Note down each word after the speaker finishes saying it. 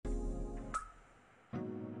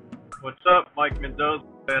What's up? Mike Mendoza,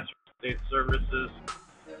 Master State Services.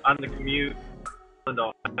 On the commute in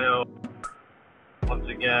Ohio. Once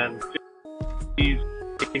again,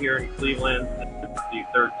 50s here in Cleveland. It's the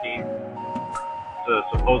 13th. It's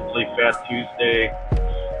supposedly Fat Tuesday.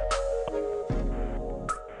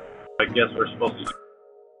 I guess we're supposed to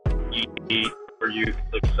eat for you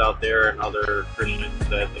Catholics out there and other Christians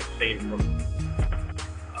that abstain from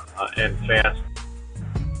and fast.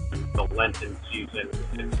 The Lenten season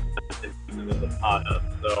is upon us.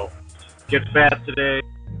 So get fast today.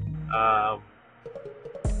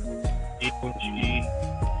 Eat munchki.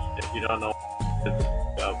 If you don't know, it's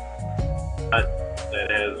that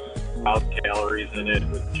has wild calories in it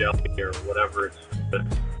with jelly or whatever it's with.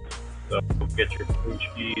 So get your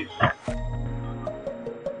munchkis.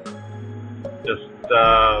 Just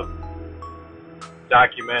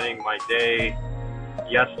documenting my day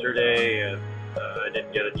yesterday, and I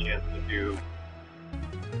didn't get a chance to do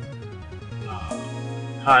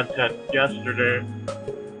content yesterday.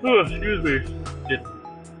 Oh, excuse me. Did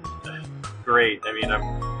great. I mean,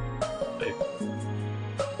 I'm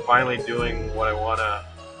finally doing what I want to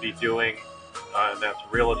be doing, and that's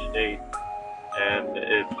real estate, and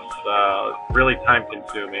it's really time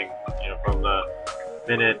consuming. You know, from the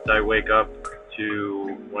minute I wake up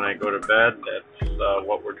to when I go to bed, that's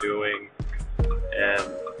what we're doing, and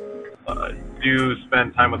do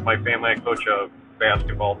spend time with my family. I coach a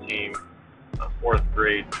basketball team, a fourth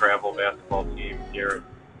grade travel basketball team here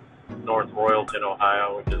in North Royalton,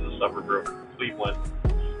 Ohio, which is a suburb of Cleveland.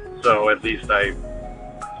 So at least I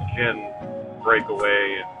can break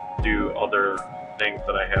away and do other things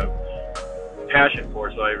that I have passion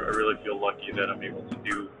for. So I really feel lucky that I'm able to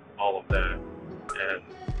do all of that. And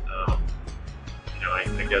you know,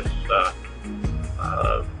 I guess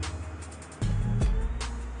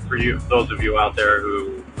for you, those of you out there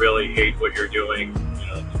who really hate what you're doing, you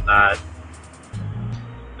know, it's not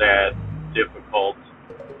that difficult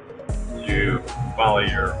to follow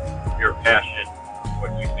your passion,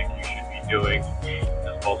 what you think you should be doing.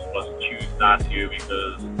 As most of us choose not to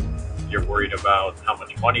because you're worried about how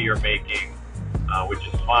much money you're making, which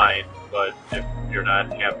is fine. But if you're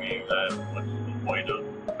not happy, then what's the point of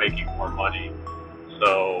making more money?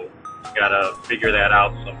 So you gotta figure that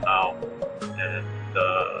out somehow and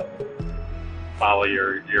follow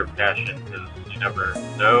your passion, because you never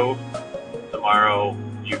know. Tomorrow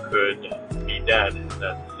you could be dead.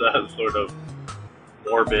 That's sort of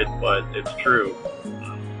morbid, but it's true.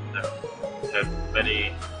 I've had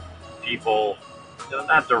many people,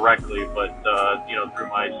 not directly, but you know, through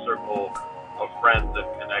my circle of friends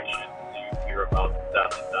and connections, you hear about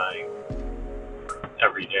death and dying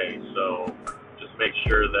every day. So just make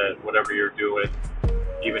sure that whatever you're doing,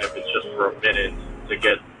 even if it's just for a minute, to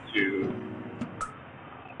get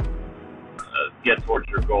towards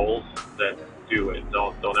your goals, then do it.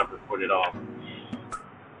 Don't ever put it off.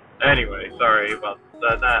 Anyway, sorry about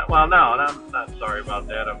that. Well, no, I'm not sorry about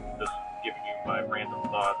that. I'm just giving you my random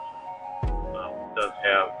thoughts. It does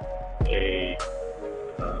have a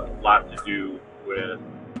lot to do with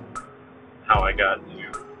how I got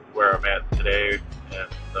to where I'm at today, and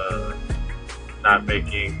not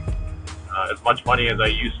making as much money as I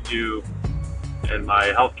used to in my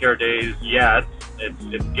healthcare days yet.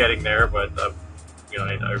 It's getting there, but you know,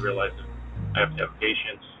 I realize that I have to have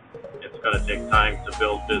patience. It's going to take time to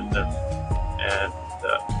build business, and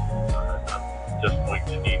I'm just going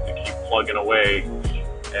to need to keep plugging away,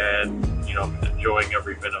 and you know, enjoying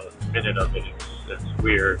every minute of it. It's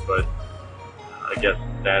weird, but I guess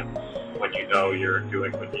that's when you know you're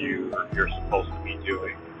doing what you're supposed to be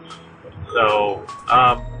doing. So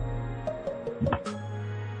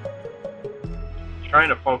trying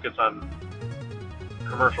to focus on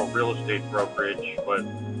commercial real estate brokerage, but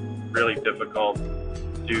really difficult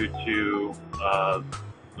due to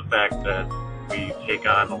the fact that we take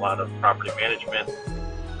on a lot of property management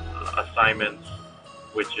assignments,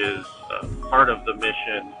 which is part of the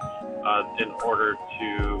mission in order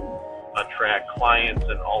to attract clients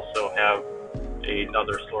and also have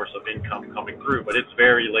another source of income coming through. But it's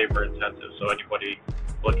very labor intensive, so anybody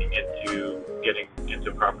looking into getting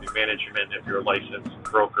into property management, if you're a licensed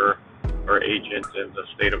broker or agent in the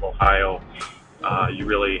state of Ohio, you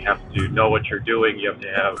really have to know what you're doing. You have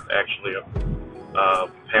to have actually a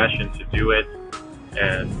passion to do it.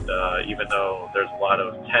 And even though there's a lot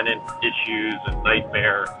of tenant issues and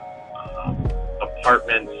nightmare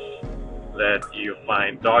apartments that you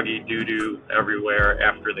find doggy doo-doo everywhere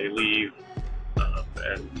after they leave,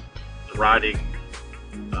 and rotting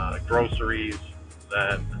groceries,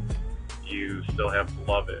 then you still have to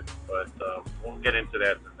love it. But we'll get into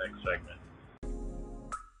that in the next segment.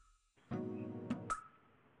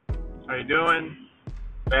 How you doing?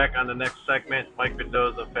 Back on the next segment, Mike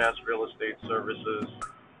Mendoza, Fast Real Estate Services.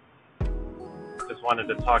 Just wanted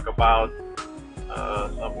to talk about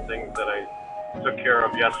some things that I took care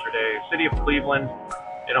of yesterday. City of Cleveland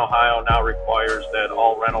in Ohio now requires that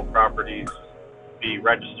all rental properties be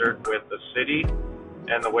registered with the city,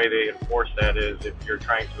 and the way they enforce that is if you're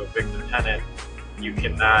trying to evict a tenant, you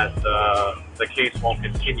cannot, the case won't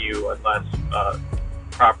continue unless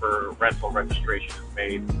proper rental registration is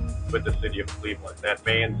made with the City of Cleveland. That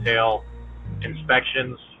may entail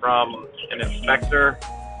inspections from an inspector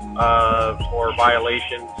for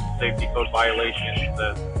violations, safety code violations,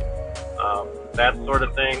 and that sort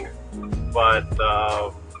of thing. But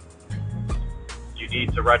you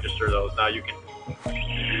need to register those. Now you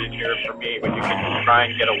didn't hear it from me, but you can try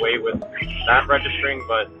and get away with not registering.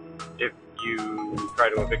 But if you try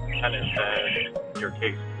to evict a tenant, then your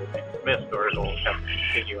case will be dismissed, or it'll have to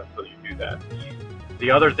continue until you do that. The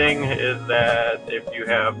other thing is that if you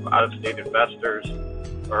have out-of-state investors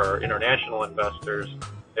or international investors,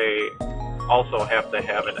 they also have to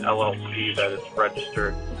have an LLC that is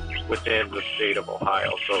registered within the state of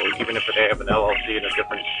Ohio. So even if they have an LLC in a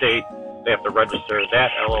different state, they have to register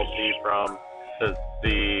that LLC from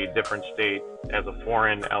the different state as a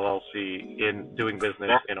foreign LLC in doing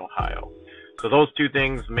business in Ohio. So those two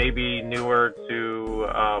things may be newer to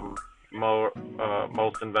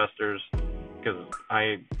most investors, because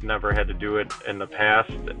I never had to do it in the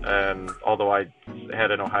past, and although I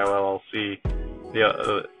had an Ohio LLC,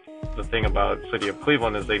 the thing about City of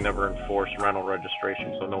Cleveland is they never enforced rental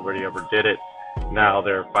registration, so nobody ever did it. Now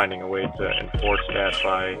they're finding a way to enforce that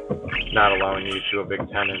by not allowing you to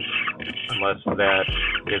evict tenants unless that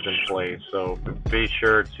is in place. So be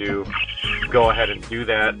sure to go ahead and do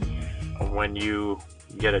that when you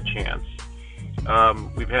get a chance.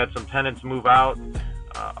 We've had some tenants move out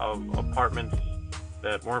of apartments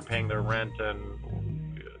that weren't paying their rent, and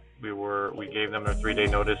we gave them their 3-day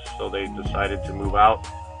notice, so they decided to move out.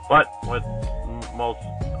 But with most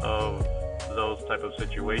of those type of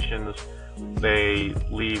situations, they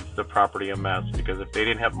leave the property a mess, because if they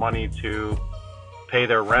didn't have money to pay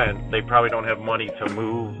their rent, they probably don't have money to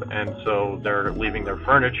move, and so they're leaving their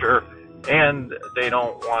furniture, and they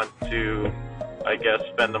don't want to, I guess,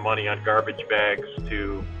 spend the money on garbage bags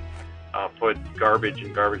to put garbage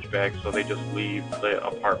in garbage bags, so they just leave the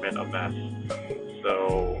apartment a mess.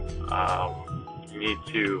 So you need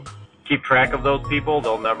to keep track of those people.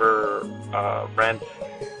 They'll never rent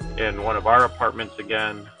in one of our apartments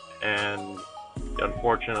again, and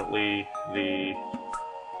unfortunately the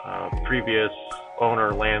previous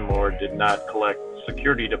owner landlord did not collect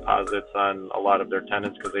security deposits on a lot of their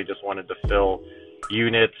tenants, because they just wanted to fill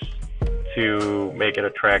units to make it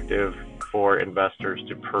attractive for investors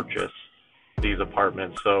to purchase these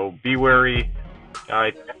apartments. So be wary.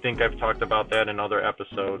 I think I've talked about that in other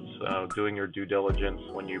episodes, doing your due diligence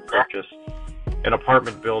when you purchase an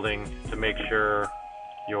apartment building to make sure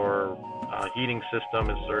your heating system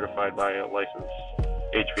is certified by a licensed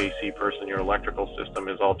HVAC person, your electrical system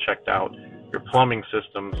is all checked out, your plumbing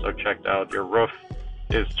systems are checked out, your roof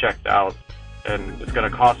is checked out, and it's going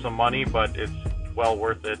to cost some money, but it's well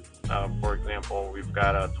worth it. For example, we've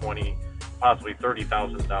got a $20,000, possibly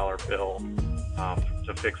 $30,000 bill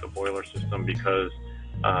to fix a boiler system, because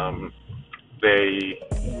the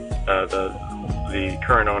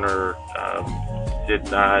current owner did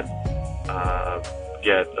not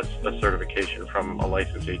get a certification from a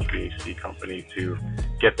licensed HVAC company to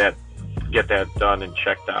get that done and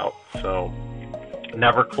checked out. So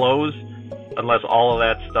never close unless all of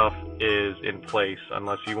that stuff is in place,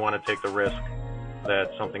 unless you want to take the risk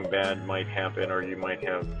that something bad might happen, or you might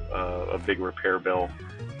have a big repair bill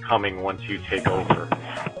coming once you take over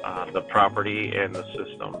the property and the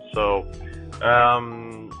system. So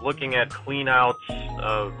looking at clean outs,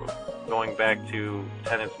 going back to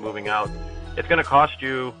tenants moving out, it's going to cost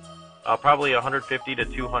you probably $150 to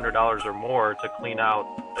 $200 or more to clean out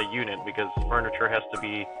a unit, because furniture has to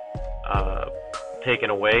be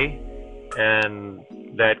taken away, and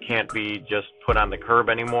that can't be just put on the curb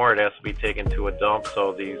anymore. It has to be taken to a dump.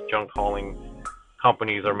 So these junk hauling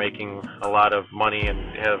companies are making a lot of money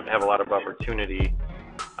and have a lot of opportunity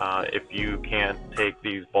if you can't take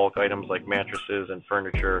these bulk items like mattresses and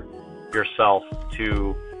furniture yourself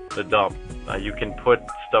to the dump. You can put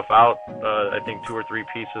stuff out, I think 2 or 3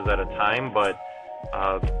 pieces at a time, but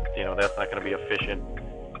that's not going to be efficient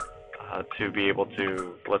to be able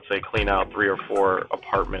to, let's say, clean out 3 or 4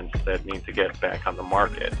 apartments that need to get back on the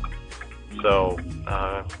market. So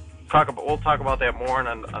we'll talk about that more in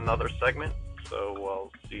another segment. So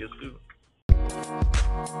we'll see you soon.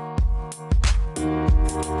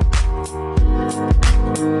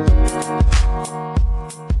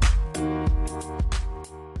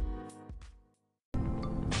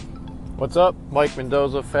 What's up? Mike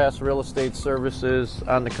Mendoza, Fast Real Estate Services,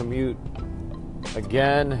 on the commute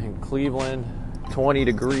again in Cleveland. 20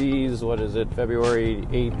 degrees, what is it, February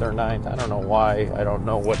 8th or 9th? I don't know why, I don't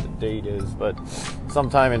know what the date is, but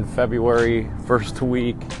sometime in February, first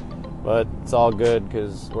week. But it's all good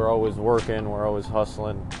because we're always working, we're always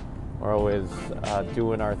hustling, we're always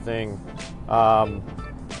doing our thing.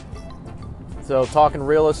 So talking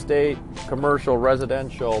real estate, commercial,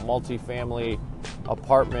 residential, multifamily,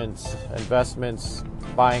 apartments, investments,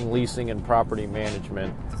 buying, leasing, and property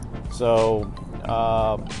management. So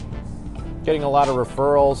getting a lot of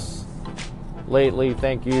referrals lately.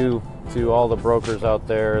 Thank you to all the brokers out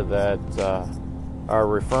there that are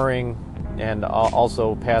referring, and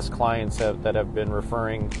also past clients that have been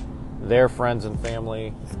referring their friends and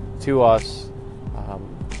family to us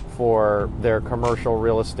for their commercial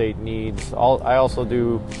real estate needs. I also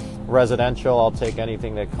do residential. I'll take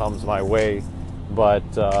anything that comes my way, but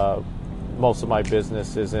most of my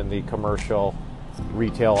business is in the commercial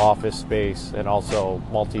retail office space, and also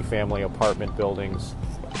multifamily apartment buildings,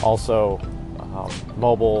 also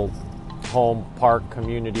mobile home park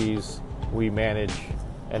communities. We manage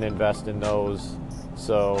and invest in those.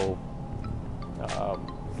 So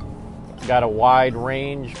got a wide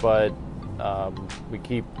range, but we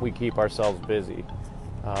keep ourselves busy.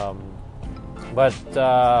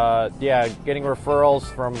 Getting referrals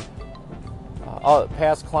from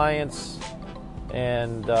past clients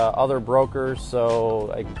and other brokers,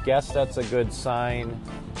 so I guess that's a good sign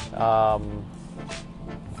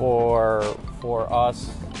for us,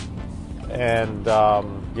 and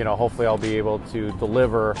hopefully I'll be able to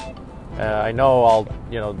deliver. I know I'll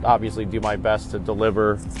obviously do my best to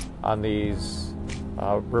deliver on these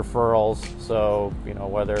referrals. So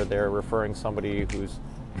whether they're referring somebody who's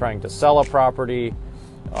trying to sell a property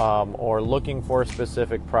or looking for a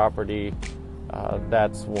specific property,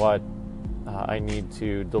 that's what I need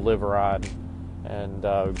to deliver on and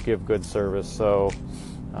give good service. So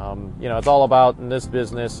it's all about, in this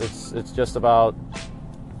business, it's just about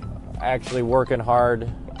actually working hard,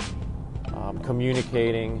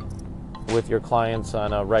 communicating with your clients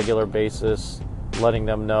on a regular basis, letting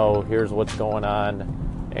them know here's what's going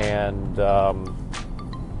on, and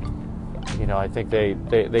I think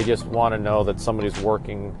they just want to know that somebody's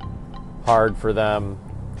working hard for them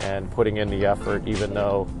and putting in the effort, even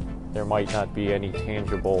though there might not be any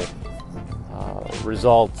tangible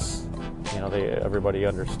results. Everybody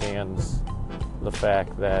understands the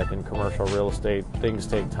fact that in commercial real estate, things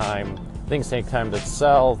take time. Things take time to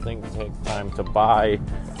sell. Things take time to buy.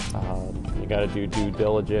 You got to do due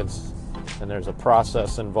diligence, and there's a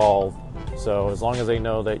process involved. So as long as they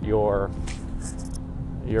know that you're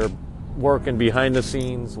working behind the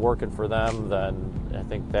scenes, working for them, then I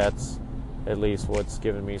think that's at least what's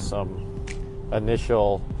given me some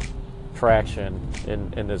initial traction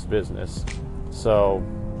in this business. So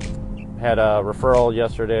had a referral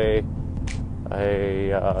yesterday.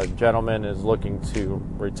 A gentleman is looking to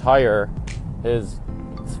retire. His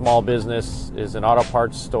small business is an auto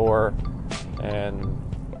parts store, and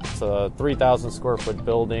it's a 3,000 square foot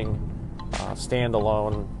building,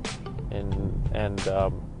 standalone, and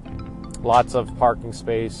lots of parking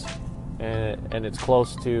space, and it's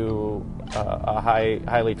close to a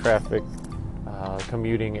highly trafficked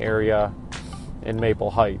commuting area in Maple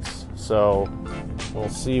Heights. So we'll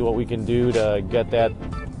see what we can do to get that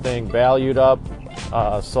thing valued up,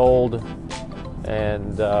 sold,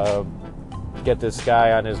 and get this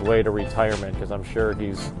guy on his way to retirement, because I'm sure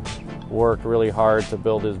he's worked really hard to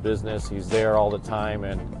build his business. He's there all the time,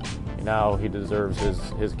 and now he deserves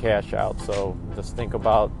his cash out. So just think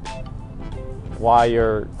about why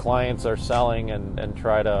your clients are selling and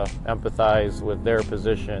try to empathize with their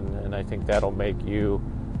position, and I think that'll make you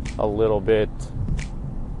a little bit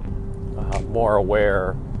more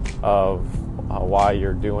aware of why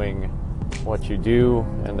you're doing what you do,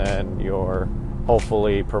 and then you're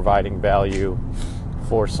hopefully providing value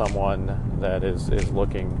for someone that is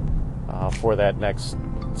looking for that next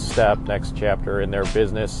step, next chapter in their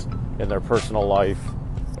business, in their personal life,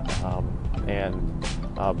 and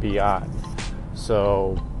beyond.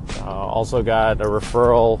 So also got a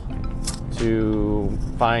referral to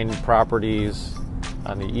find properties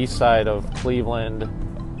on the east side of Cleveland,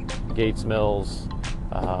 Gates Mills,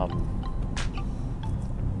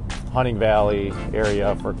 Hunting Valley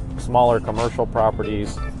area for smaller commercial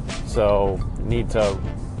properties. So need to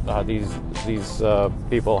these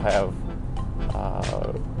people have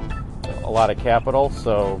a lot of capital.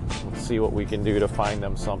 So let's see what we can do to find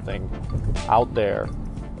them something out there.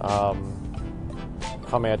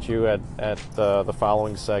 Come at you at the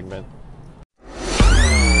following segment.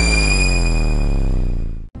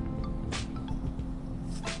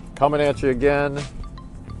 Coming at you again,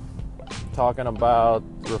 talking about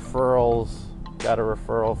referrals. Got a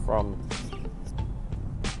referral from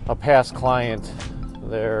a past client.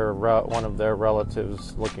 One of their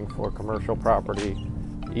relatives looking for commercial property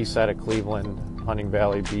east side of Cleveland, Hunting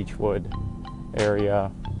Valley, Beechwood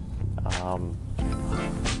area,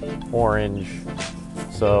 Orange.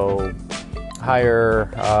 So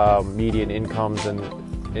higher median incomes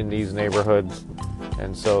in these neighborhoods,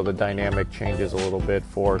 and so the dynamic changes a little bit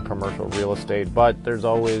for commercial real estate, but there's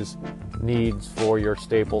always needs for your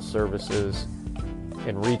staple services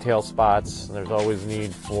in retail spots. There's always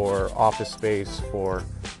need for office space for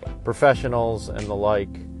professionals and the like.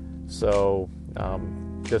 So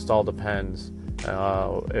just all depends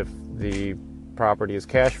if the property is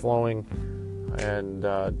cash flowing and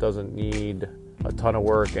doesn't need a ton of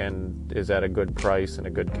work and is at a good price and a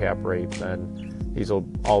good cap rate, then these will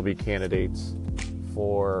all be candidates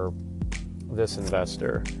for this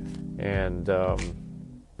investor. And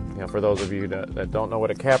for those of you that don't know what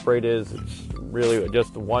a cap rate is, it's really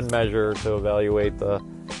just one measure to evaluate the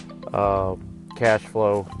cash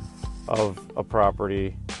flow of a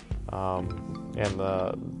property and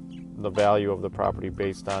the value of the property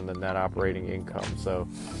based on the net operating income. So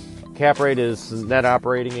cap rate is net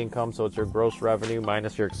operating income, so it's your gross revenue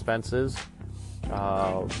minus your expenses.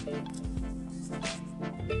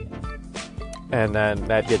 And then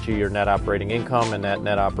that gets you your net operating income, and that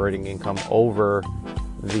net operating income over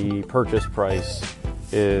the purchase price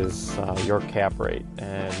is your cap rate.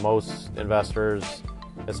 And most investors,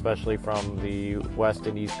 especially from the West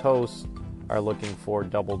and East Coast, are looking for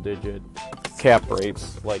double-digit cap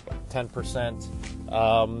rates, like 10%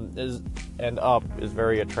 and up is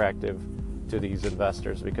very attractive to these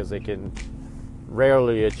investors because they can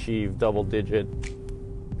rarely achieve double-digit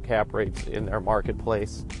cap rates in their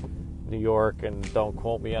marketplace. New York, and don't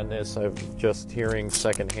quote me on this, I'm just hearing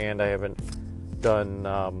secondhand. I haven't done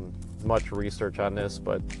much research on this,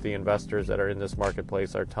 but the investors that are in this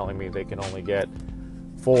marketplace are telling me they can only get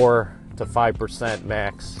 4 to 5%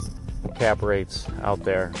 max cap rates out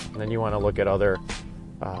there. And then you want to look at other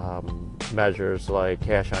measures like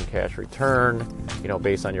cash on cash return,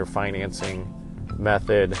 based on your financing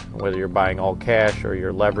method, whether you're buying all cash or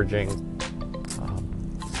you're leveraging,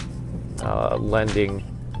 lending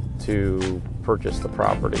to purchase the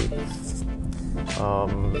property.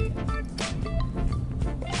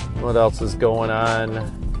 What else is going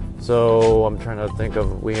on? So I'm trying to think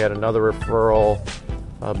of, we had another referral.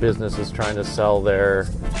 Business is trying to sell their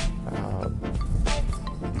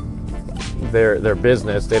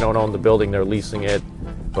business. They don't own the building, they're leasing it,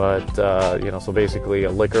 but so basically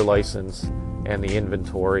a liquor license and the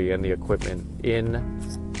inventory and the equipment in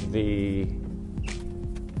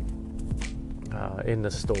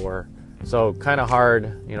the store. So kind of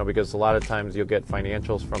hard, because a lot of times you'll get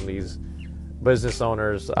financials from these business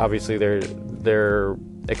owners. Obviously they're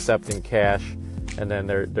accepting cash, and then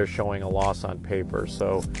they're showing a loss on paper.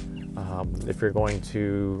 So if you're going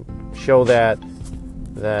to show that,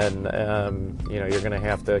 then you're going to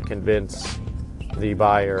have to convince the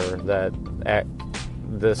buyer that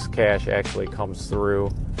this cash actually comes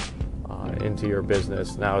through into your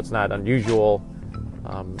business. Now, it's not unusual.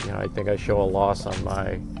 I think I show a loss on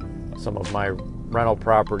some of my rental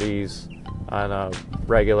properties on a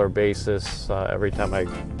regular basis every time I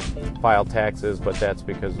file taxes, but that's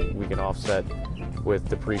because we can offset with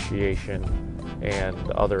depreciation and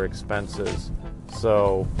other expenses.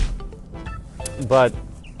 So, but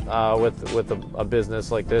with a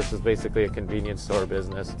business like this, is basically a convenience store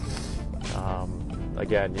business.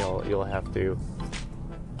 Again, you'll have to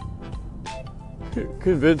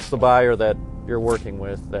convince the buyer that you're working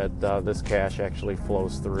with that this cash actually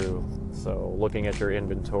flows through. So looking at your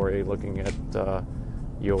inventory, looking at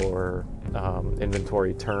your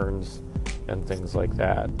inventory turns and things like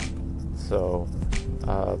that. So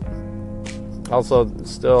also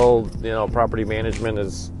still, property management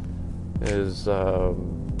is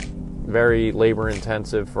very labor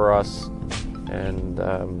intensive for us, and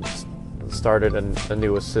started a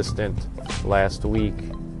new assistant last week,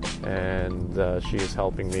 and she is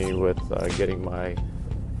helping me with getting my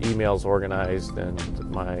emails organized and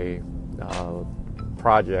my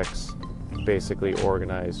projects basically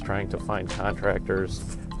organized. Trying to find contractors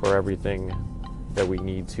for everything that we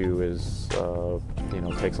need to is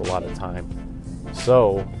takes a lot of time.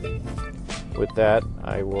 So with that,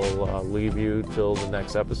 I will leave you till the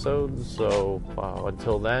next episode. So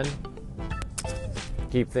until then,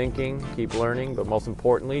 keep thinking, keep learning, but most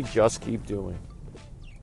importantly, just keep doing.